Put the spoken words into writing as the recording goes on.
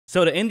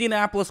So the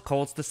Indianapolis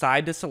Colts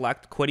decide to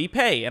select Kwity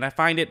Paye, and I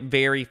find it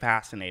very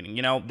fascinating.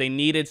 You know, they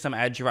needed some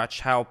edge rush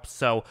help,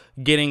 so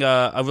getting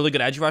a really good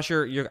edge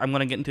rusher, I'm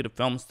going to get into the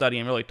film study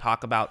and really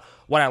talk about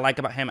what I like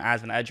about him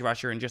as an edge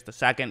rusher in just a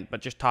second,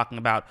 but just talking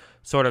about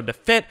sort of the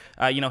fit.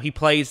 You know, he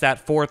plays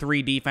that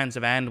 4-3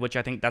 defensive end, which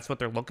I think that's what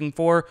they're looking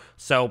for,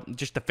 so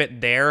just the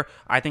fit there,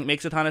 I think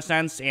makes a ton of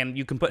sense, and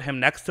you can put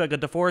him next to like a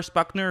DeForest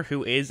Buckner,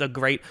 who is a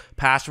great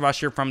pass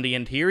rusher from the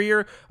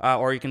interior,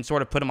 or you can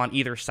sort of put him on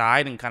either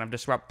side and kind of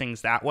disrupt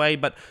things that way.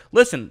 But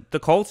listen, the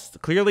Colts,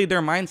 clearly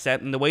their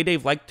mindset and the way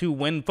they've liked to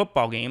win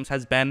football games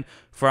has been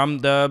from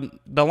the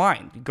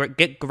line.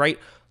 Get great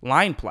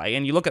line play.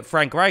 And you look at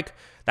Frank Reich,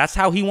 that's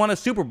how he won a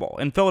Super Bowl.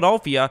 In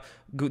Philadelphia,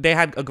 they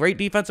had a great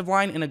defensive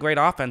line and a great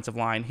offensive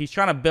line. He's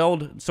trying to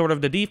build sort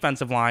of the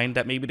defensive line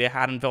that maybe they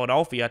had in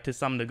Philadelphia to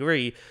some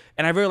degree.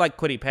 And I really like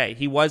Kwity Paye.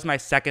 He was my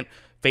second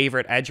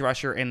favorite edge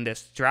rusher in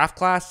this draft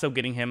class, so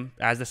getting him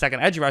as the second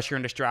edge rusher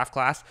in this draft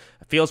class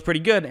feels pretty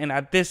good. And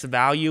at this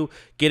value,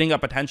 getting a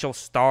potential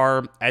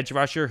star edge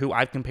rusher who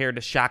I've compared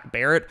to Shaq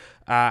Barrett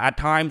at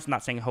times,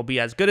 not saying he'll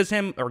be as good as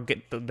him or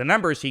get the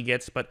numbers he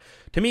gets, but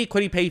to me,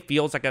 Kwity Paye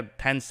feels like a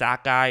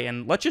 10-sack guy.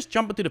 And let's just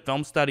jump into the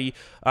film study.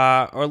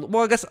 Well,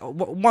 I guess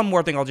one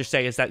more thing I'll just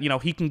say is that, you know,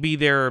 he can be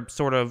their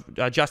sort of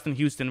Justin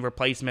Houston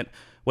replacement,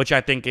 which I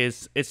think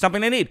is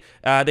something they need.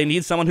 They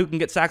need someone who can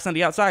get sacks on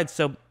the outside,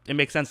 so it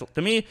makes sense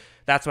to me.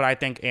 That's what I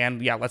think,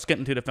 and yeah, let's get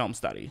into the film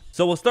study.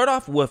 So we'll start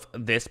off with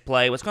this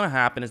play. What's going to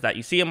happen is that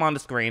you see him on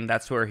the screen.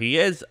 That's where he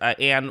is,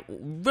 and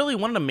really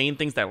one of the main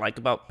things that I like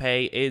about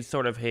Paye is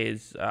sort of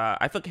his,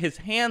 I feel like his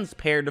hands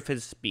paired with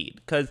his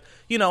speed, because,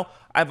 you know,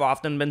 I've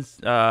often been,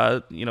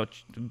 you know,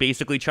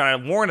 basically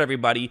trying to warn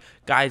everybody,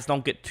 guys,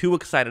 don't get too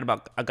excited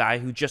about a guy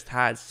who just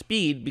has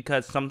speed,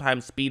 because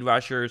sometimes speed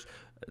rushers,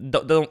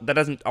 that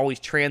doesn't always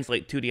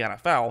translate to the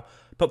NFL.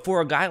 But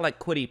for a guy like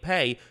Kwity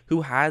Paye,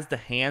 who has the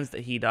hands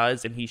that he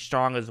does, and he's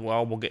strong as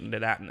well, we'll get into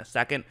that in a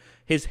second,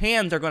 his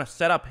hands are going to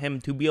set up him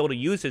to be able to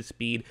use his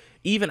speed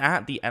even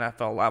at the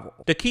NFL level.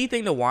 The key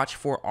thing to watch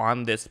for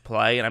on this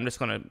play, and I'm just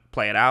going to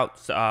play it out,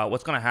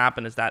 what's going to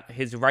happen is that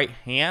his right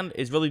hand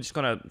is really just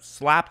going to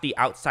slap the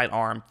outside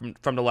arm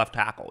from the left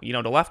tackle. You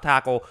know, the left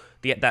tackle,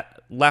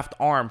 that left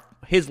arm,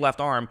 his left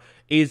arm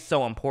is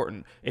so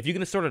important. If you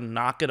can sort of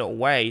knock it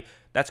away,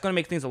 that's going to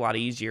make things a lot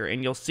easier,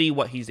 and you'll see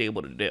what he's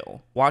able to do.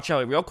 Watch how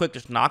he real quick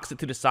just knocks it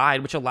to the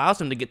side, which allows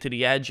him to get to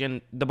the edge,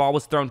 and the ball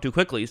was thrown too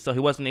quickly, so he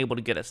wasn't able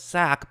to get a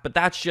sack, but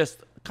that's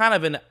just kind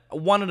of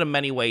one of the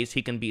many ways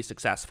he can be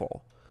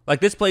successful. Like,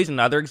 this play's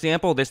another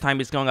example. This time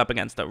he's going up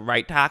against the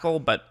right tackle,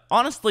 but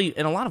honestly,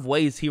 in a lot of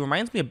ways, he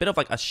reminds me a bit of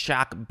like a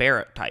Shaq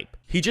Barrett type.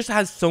 He just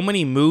has so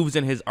many moves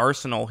in his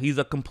arsenal. He's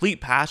a complete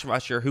pass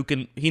rusher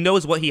he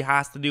knows what he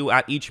has to do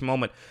at each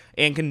moment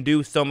and can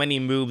do so many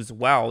moves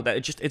well that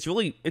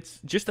it's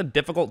just a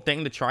difficult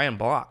thing to try and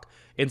block.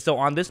 And so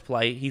on this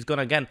play, he's going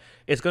to, again,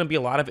 it's going to be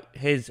a lot of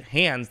his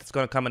hands that's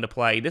going to come into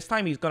play. This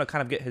time he's going to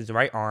kind of get his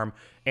right arm,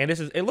 and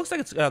it looks like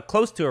it's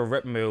close to a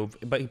rip move,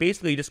 but he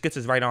basically just gets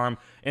his right arm,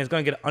 and it's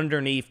going to get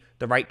underneath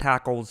the right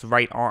tackle's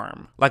right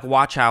arm. Like,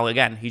 watch how,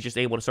 again, he's just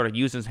able to sort of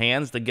use his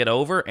hands to get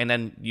over and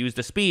then use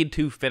the speed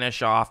to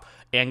finish off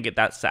and get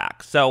that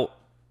sack. So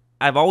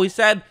I've always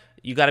said,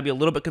 you got to be a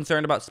little bit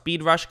concerned about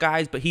speed rush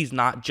guys, but he's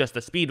not just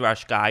a speed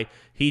rush guy.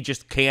 He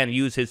just can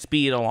use his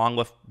speed along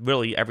with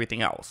really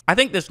everything else. I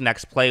think this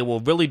next play will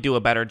really do a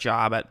better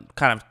job at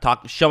kind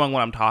of showing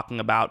what I'm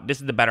talking about.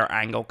 This is the better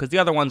angle, because the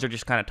other ones are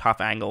just kind of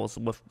tough angles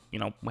with, you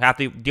know, we have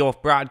to deal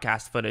with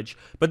broadcast footage.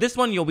 But this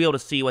one, you'll be able to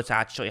see what's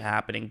actually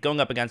happening.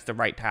 Going up against the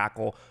right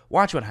tackle,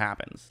 watch what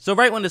happens. So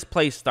right when this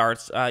play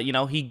starts, you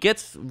know, he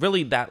gets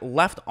really that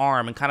left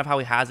arm and kind of how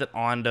he has it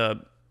on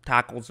the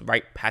tackle's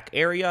right pec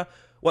area.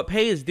 What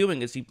Paye is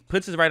doing is he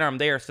puts his right arm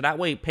there, so that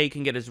way Paye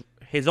can get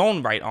his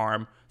own right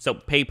arm. So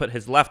Paye put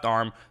his left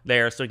arm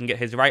there so he can get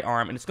his right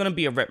arm, and it's going to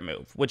be a rip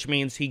move, which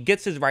means he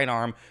gets his right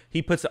arm,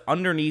 he puts it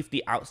underneath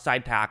the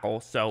outside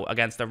tackle, so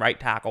against the right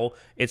tackle,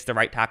 it's the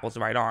right tackle's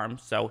right arm,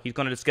 so he's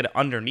going to just get it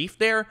underneath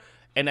there,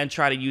 and then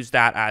try to use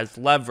that as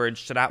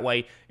leverage, so that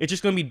way it's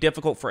just going to be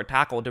difficult for a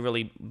tackle to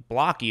really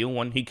block you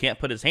when he can't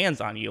put his hands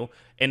on you,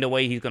 and the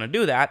way he's going to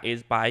do that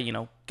is by, you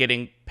know,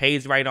 getting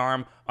Paye's right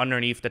arm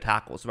underneath the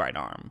tackle's right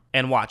arm.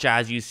 And watch,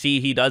 as you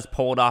see, he does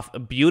pull it off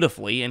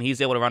beautifully, and he's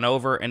able to run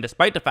over, and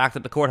despite the fact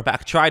that the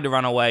quarterback tried to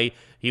run away,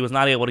 he was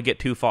not able to get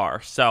too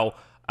far. So,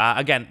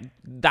 again,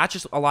 that's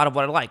just a lot of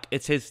what I like.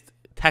 It's his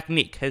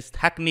technique. His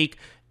technique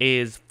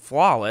is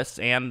flawless,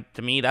 and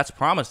to me, that's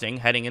promising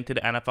heading into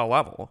the NFL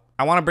level.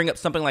 I want to bring up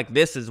something like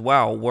this as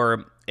well,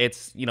 where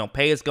it's, you know,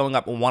 Paye is going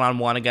up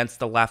one-on-one against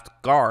the left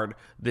guard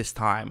this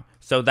time.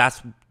 So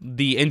that's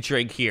the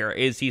intrigue here,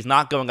 is he's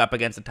not going up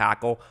against a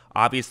tackle.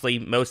 Obviously,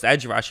 most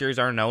edge rushers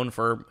are known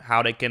for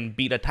how they can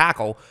beat a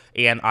tackle,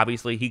 and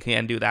obviously he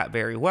can do that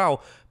very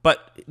well.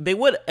 But they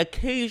would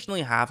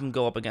occasionally have him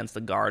go up against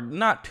the guard,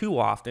 not too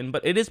often,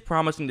 but it is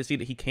promising to see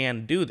that he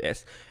can do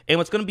this. And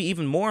what's going to be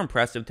even more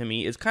impressive to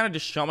me is kind of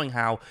just showing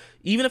how,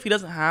 even if he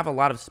doesn't have a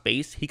lot of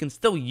space, he can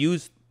still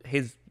use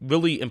his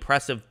really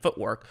impressive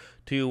footwork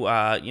to,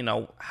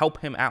 help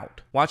him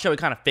out. Watch how he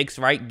kind of fakes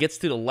right, gets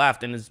to the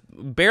left, and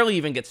barely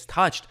even gets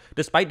touched,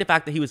 despite the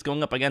fact that he was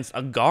going up against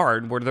a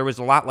guard where there was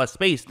a lot less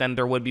space than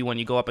there would be when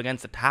you go up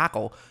against a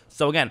tackle.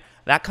 So again,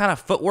 that kind of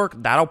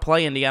footwork, that'll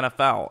play in the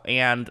NFL,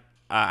 and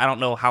I don't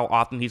know how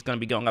often he's going to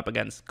be going up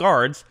against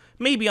guards.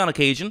 Maybe on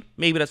occasion.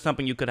 Maybe that's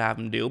something you could have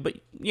him do, but,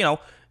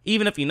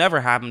 even if you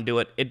never have him do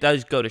it, it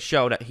does go to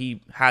show that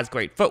he has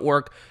great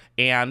footwork.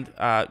 And,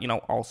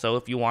 also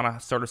if you want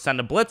to sort of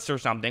send a blitz or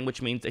something,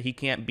 which means that he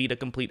can't beat a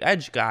complete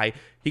edge guy,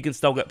 he can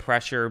still get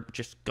pressure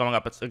just going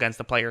up against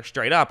the player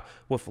straight up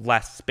with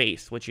less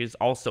space, which is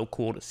also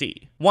cool to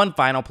see. One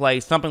final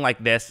play, something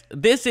like this.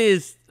 This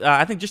is,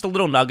 I think, just a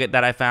little nugget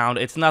that I found.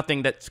 It's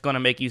nothing that's going to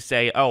make you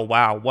say, oh,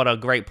 wow, what a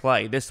great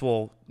play. This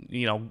will,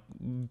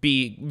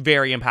 be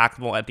very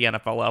impactful at the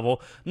NFL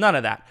level. None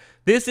of that.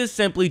 This is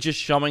simply just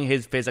showing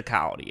his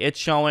physicality. It's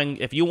showing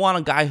if you want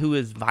a guy who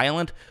is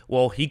violent,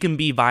 well, he can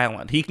be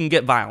violent. He can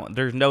get violent.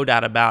 There's no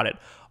doubt about it.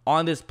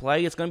 On this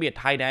play, it's going to be a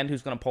tight end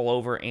who's going to pull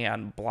over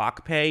and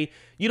block Paye.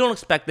 You don't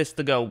expect this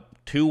to go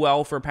too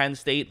well for Penn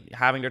State,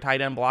 having their tight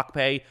end block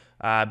Paye,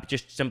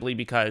 just simply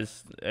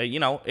because,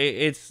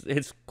 it's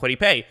Kwity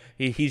Paye.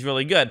 He's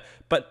really good.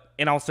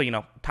 And also,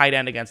 tight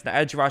end against the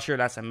edge rusher,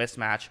 that's a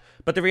mismatch.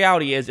 But the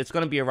reality is it's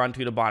going to be a run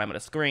to the bottom of the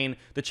screen.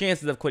 The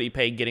chances of Kwity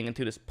Paye getting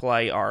into this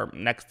play are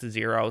next to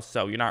zero,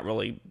 so you're not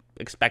really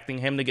expecting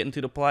him to get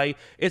into the play.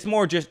 It's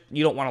more just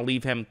you don't want to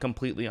leave him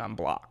completely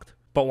unblocked.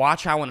 But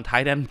watch how when a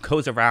tight end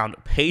goes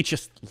around, Paye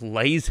just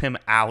lays him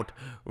out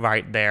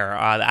right there.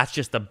 That's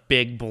just a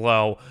big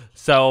blow.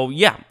 So,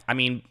 yeah,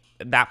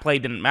 that play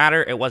didn't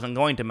matter. It wasn't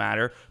going to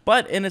matter.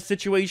 But in a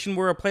situation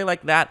where a play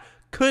like that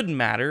could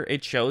matter,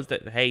 it shows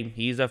that, hey,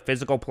 he's a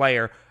physical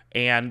player,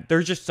 and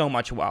there's just so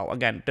much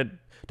again,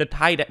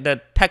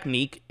 the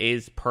technique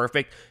is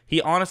perfect.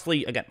 He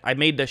honestly, again, I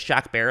made the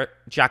Shaq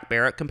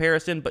Barrett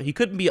comparison, but he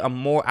couldn't be a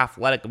more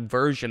athletic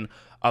version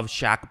of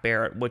Shaq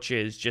Barrett, which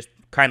is just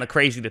kind of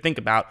crazy to think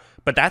about,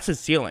 but that's his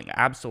ceiling,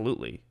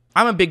 absolutely.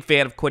 I'm a big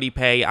fan of Kwity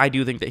Paye. I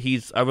do think that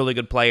he's a really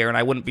good player, and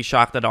I wouldn't be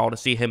shocked at all to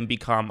see him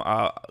become,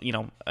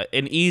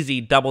 an easy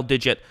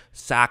double-digit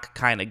sack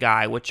kind of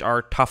guy, which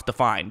are tough to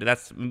find.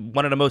 That's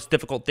one of the most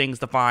difficult things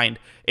to find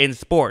in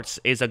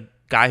sports, is a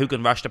guy who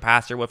can rush the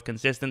passer with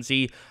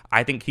consistency.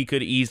 I think he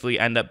could easily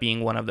end up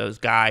being one of those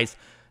guys.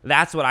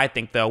 That's what I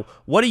think, though.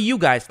 What do you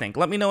guys think?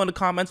 Let me know in the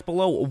comments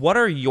below. What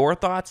are your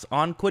thoughts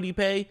on Kwity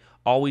Paye?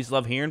 Always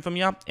love hearing from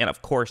you. And,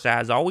 of course,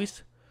 as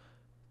always,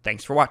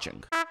 thanks for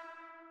watching.